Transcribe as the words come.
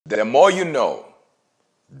The more you know,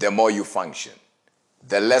 the more you function.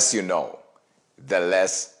 The less you know, the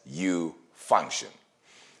less you function.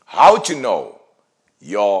 How to know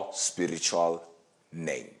your spiritual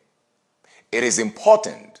name? It is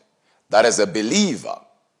important that as a believer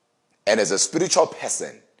and as a spiritual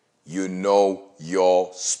person, you know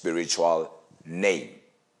your spiritual name.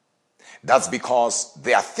 That's because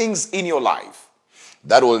there are things in your life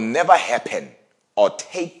that will never happen or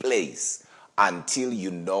take place until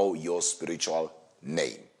you know your spiritual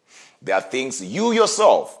name. There are things you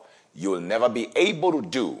yourself, you will never be able to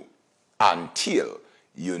do until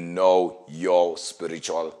you know your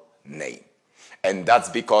spiritual name. And that's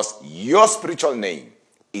because your spiritual name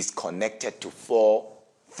is connected to 4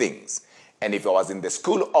 things. And if I was in the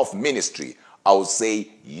school of ministry, I would say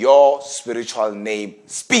your spiritual name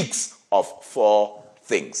speaks of 4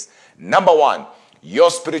 things. Number 1,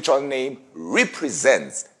 your spiritual name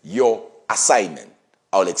represents your assignment.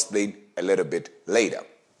 I'll explain a little bit later.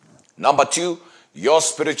 Number 2, your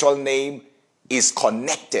spiritual name is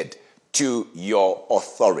connected to your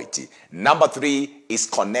authority. Number 3 is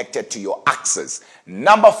connected to your access.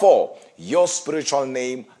 Number 4, your spiritual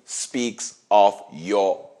name speaks of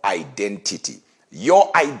your identity.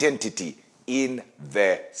 Your identity in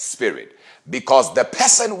the spirit. Because the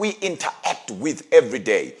person we interact with every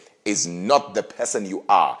day is not the person you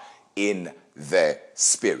are in the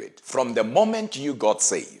spirit. From the moment you got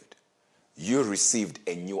saved, you received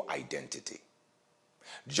a new identity.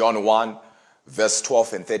 John 1 verse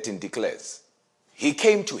 12 and 13 declares, he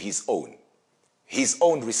came to his own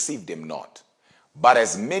received him not. But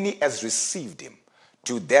as many as received him,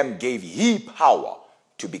 to them gave he power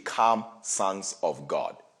to become sons of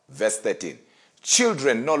God. Verse 13,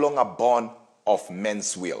 children no longer born of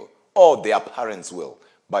men's will or their parents' will,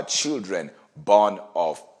 but children born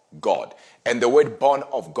of God. And the word born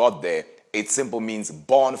of God there, it simply means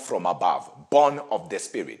born from above, born of the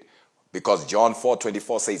spirit. Because John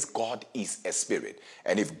 4:24 says God is a spirit.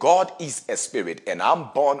 And if God is a spirit and I'm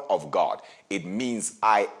born of God, it means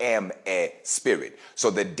I am a spirit. So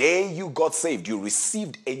the day you got saved, you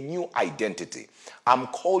received a new identity. I'm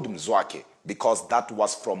called Mzwakhe because that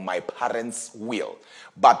was from my parents' will.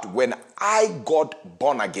 But when I got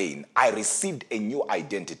born again, I received a new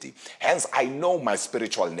identity. Hence, I know my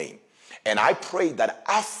spiritual name. And I pray that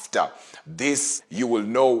after this, you will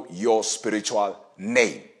know your spiritual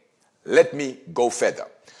name. Let me go further.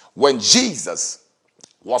 When Jesus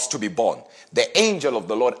was to be born, the angel of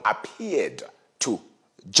the Lord appeared to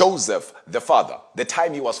Joseph, the father, the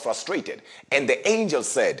time he was frustrated. And the angel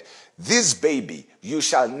said, this baby, you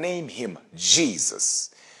shall name him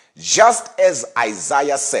Jesus. Just as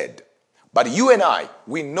Isaiah said. But you and I,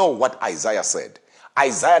 we know what Isaiah said.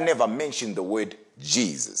 Isaiah never mentioned the word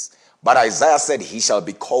Jesus. But Isaiah said he shall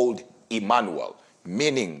be called Emmanuel,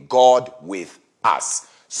 meaning God with us.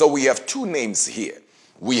 So we have 2 names here.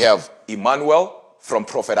 We have Emmanuel from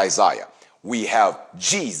prophet Isaiah. We have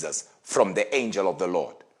Jesus from the angel of the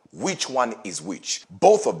Lord. Which one is which?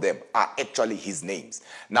 Both of them are actually his names.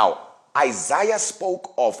 Now, Isaiah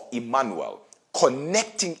spoke of Emmanuel,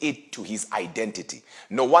 connecting it to his identity.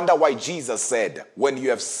 No wonder why Jesus said, when you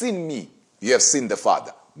have seen me, you have seen the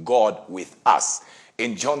Father, God with us.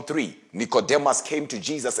 In John 3, Nicodemus came to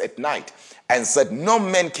Jesus at night and said, no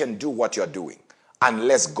man can do what you're doing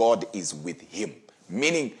unless God is with him.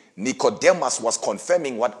 Meaning Nicodemus was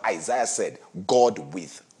confirming what Isaiah said, God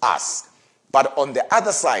with us. But on the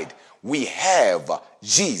other side, we have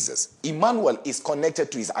Jesus. Emmanuel is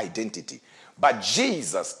connected to his identity, but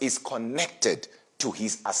Jesus is connected to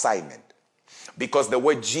his assignment. Because the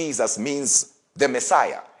word Jesus means the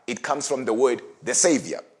Messiah. It comes from the word the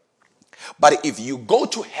Savior. But if you go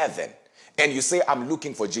to heaven and you say, I'm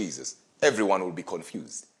looking for Jesus, everyone will be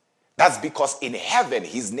confused. That's because in heaven,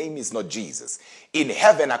 his name is not Jesus. In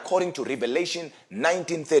heaven, according to Revelation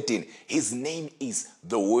 19:13, his name is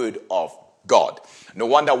the Word of God. No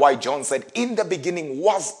wonder why John said, in the beginning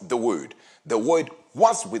was the Word. The Word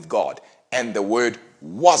was with God, and the Word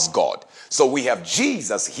was God. So we have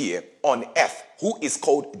Jesus here on earth, who is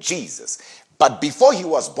called Jesus. But before he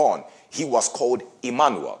was born, he was called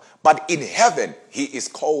Emmanuel. But in heaven, he is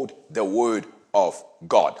called the Word of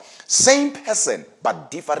God. Same person, but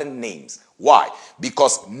different names. Why?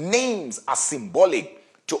 Because names are symbolic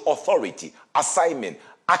to authority, assignment,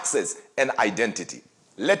 access, and identity.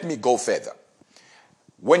 Let me go further.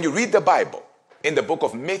 When you read the Bible in the book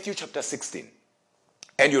of Matthew chapter 16,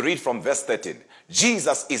 and you read from verse 13,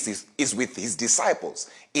 Jesus is with his disciples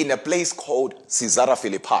in a place called Caesarea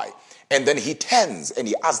Philippi. And then he turns and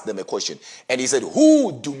he asks them a question. And he said,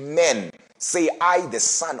 who do men say I, the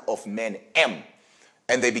Son of Man, am?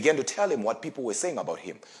 And they began to tell him what people were saying about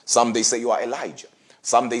him. Some they say you are Elijah.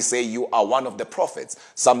 Some they say you are one of the prophets.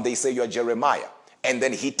 Some they say you are Jeremiah. And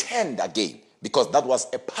then he turned again, because that was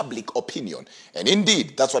a public opinion. And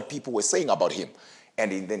indeed, that's what people were saying about him.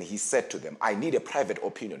 And then he said to them, I need a private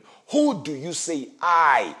opinion. Who do you say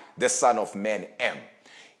I, the Son of Man, am?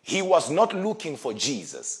 He was not looking for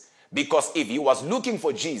Jesus, because if he was looking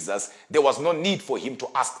for Jesus, there was no need for him to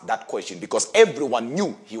ask that question, because everyone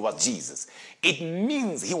knew he was Jesus. It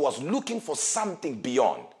means he was looking for something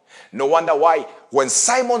beyond. No wonder why when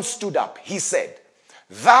Simon stood up, he said,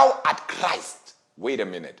 thou art Christ. Wait a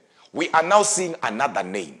minute. We are now seeing another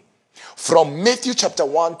name. From Matthew chapter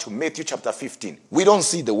 1 to Matthew chapter 15, we don't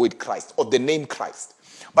see the word Christ or the name Christ.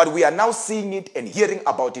 But we are now seeing it and hearing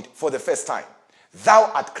about it for the first time.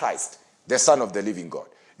 Thou art Christ, the Son of the living God.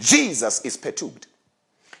 Jesus is perturbed.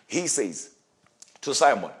 He says to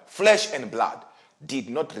Simon, flesh and blood did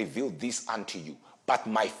not reveal this unto you, but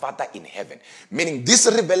my Father in heaven. Meaning this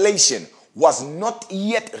revelation was not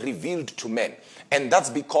yet revealed to men. And that's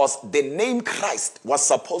because the name Christ was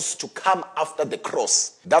supposed to come after the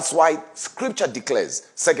cross. That's why scripture declares,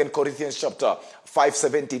 2 Corinthians chapter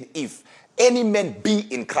 5:17, if any man be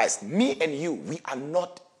in Christ, me and you, we are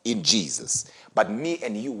not in Jesus, but me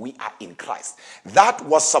and you, we are in Christ. That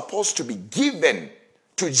was supposed to be given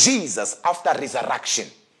to Jesus after resurrection,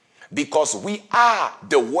 because we are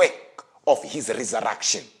the work of his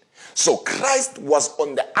resurrection. So Christ was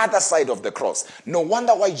on the other side of the cross. No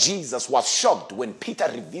wonder why Jesus was shocked when Peter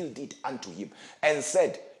revealed it unto him and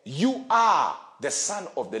said, you are the Son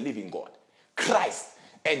of the living God, Christ.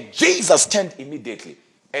 And Jesus turned immediately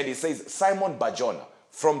and he says, Simon Barjona,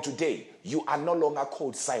 from today you are no longer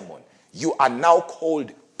called Simon. You are now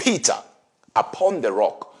called Peter. Upon the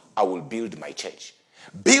rock I will build my church.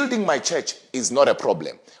 Building my church is not a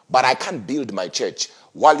problem, but I can't build my church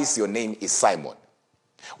while your name is Simon.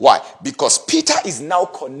 Why? Because Peter is now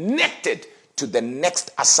connected to the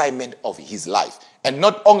next assignment of his life. And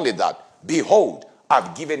not only that, behold,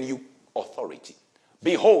 I've given you authority.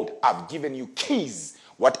 Behold, I've given you keys.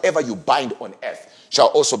 Whatever you bind on earth shall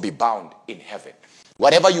also be bound in heaven.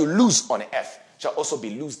 Whatever you loose on earth shall also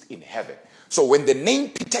be loosed in heaven. So when the name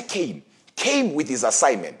Peter came with his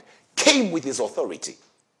assignment, came with his authority.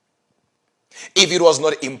 If it was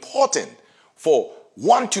not important for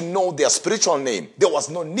one to know their spiritual name, there was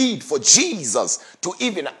no need for Jesus to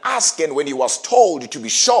even ask, and when he was told, to be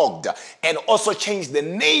shocked and also change the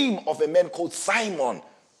name of a man called Simon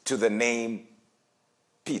to the name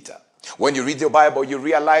Peter. When you read your Bible, you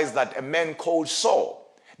realize that a man called Saul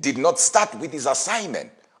did not start with his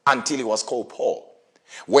assignment until he was called Paul.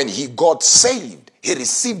 When he got saved, he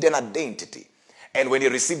received an identity. And when he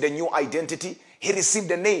received a new identity, he received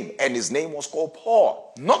a name, and his name was called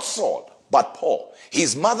Paul, not Saul, but Paul.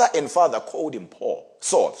 His mother and father called him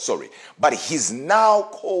Saul, but he's now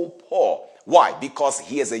called Paul. Why? Because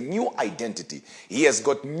he has a new identity. He has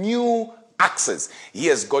got new access. He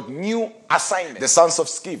has got new assignment. The sons of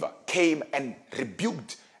Sceva came and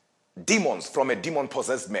rebuked demons from a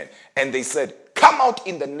demon-possessed man. And they said, come out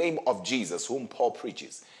in the name of Jesus, whom Paul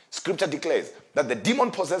preaches. Scripture declares that the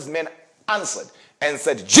demon-possessed man answered and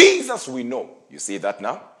said, Jesus we know. You see that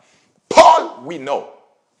now? Paul we know.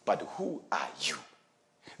 But who are you?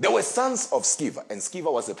 There were sons of Sceva, and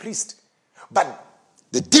Sceva was a priest. But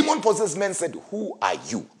the demon-possessed man said, who are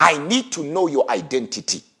you? I need to know your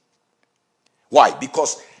identity. Why?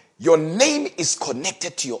 Because your name is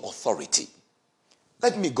connected to your authority.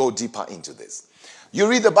 Let me go deeper into this. You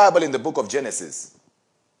read the Bible in the book of Genesis.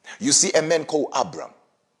 You see a man called Abram.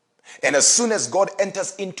 And as soon as God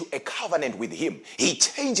enters into a covenant with him, he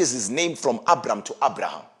changes his name from Abram to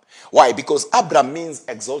Abraham. Why? Because Abram means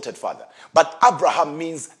exalted father. But Abraham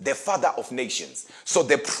means the father of nations. So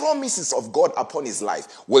the promises of God upon his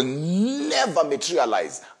life will never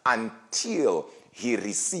materialize until he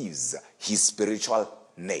receives his spiritual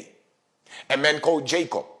name. A man called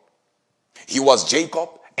Jacob. He was Jacob,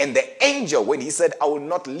 and the angel, when he said, I will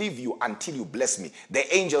not leave you until you bless me,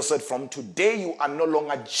 the angel said, from today you are no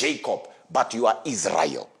longer Jacob, but you are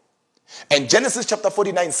Israel. And Genesis chapter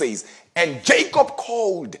 49 says, and Jacob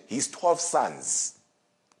called his 12 sons,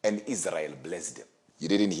 and Israel blessed them. You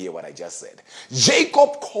didn't hear what I just said.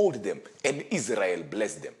 Jacob called them, and Israel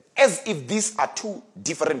blessed them. As if these are two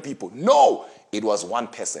different people. No, it was one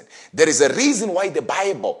person. There is a reason why the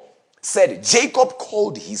Bible said Jacob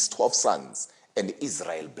called his 12 sons, and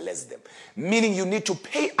Israel blessed them. Meaning you need to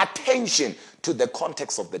pay attention to the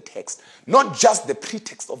context of the text, not just the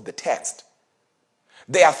pretext of the text.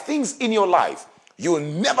 There are things in your life you will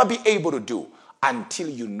never be able to do until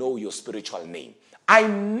you know your spiritual name, I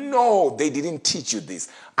know they didn't teach you this.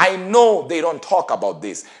 I know they don't talk about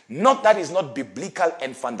this. Not that it's not biblical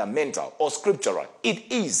and fundamental or scriptural.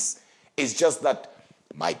 It is. It's just that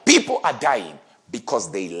my people are dying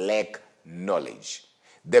because they lack knowledge.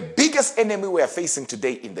 The biggest enemy we are facing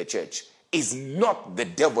today in the church is not the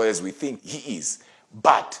devil as we think he is,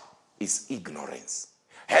 but is ignorance.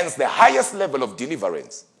 Hence, the highest level of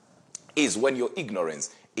deliverance is when your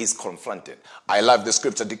ignorance is confronted. I love the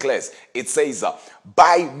scripture declares. It says,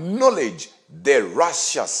 by knowledge the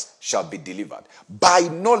righteous shall be delivered. By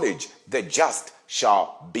knowledge the just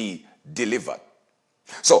shall be delivered.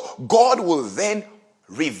 So God will then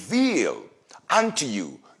reveal unto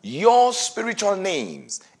you your spiritual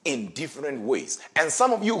names in different ways. And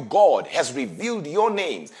some of you, God has revealed your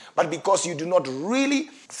names, but because you do not really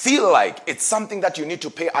feel like it's something that you need to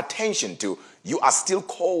pay attention to, you are still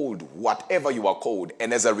called whatever you are called.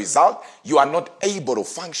 And as a result, you are not able to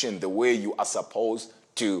function the way you are supposed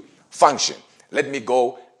to function. Let me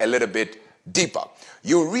go a little bit deeper.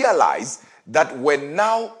 You realize that when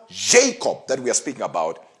now Jacob, that we are speaking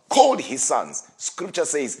about, called his sons, scripture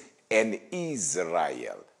says, and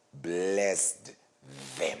Israel blessed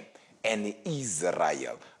them. And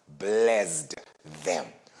Israel blessed them.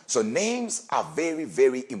 So names are very,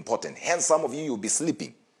 very important. Hence, some of you, you'll be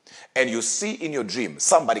sleeping and you see in your dream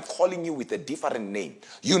somebody calling you with a different name.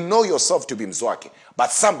 You know yourself to be Mzwakhe,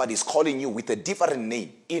 but somebody is calling you with a different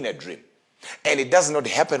name in a dream. And it does not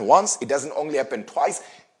happen once. It doesn't only happen twice.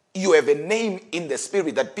 You have a name in the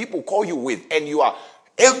spirit that people call you with, and you are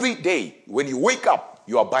every day when you wake up,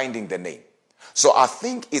 you are binding the name. So I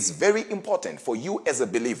think it's very important for you as a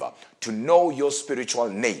believer to know your spiritual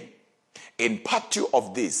name. In part 2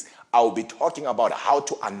 of this, I will be talking about how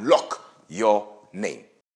to unlock your name.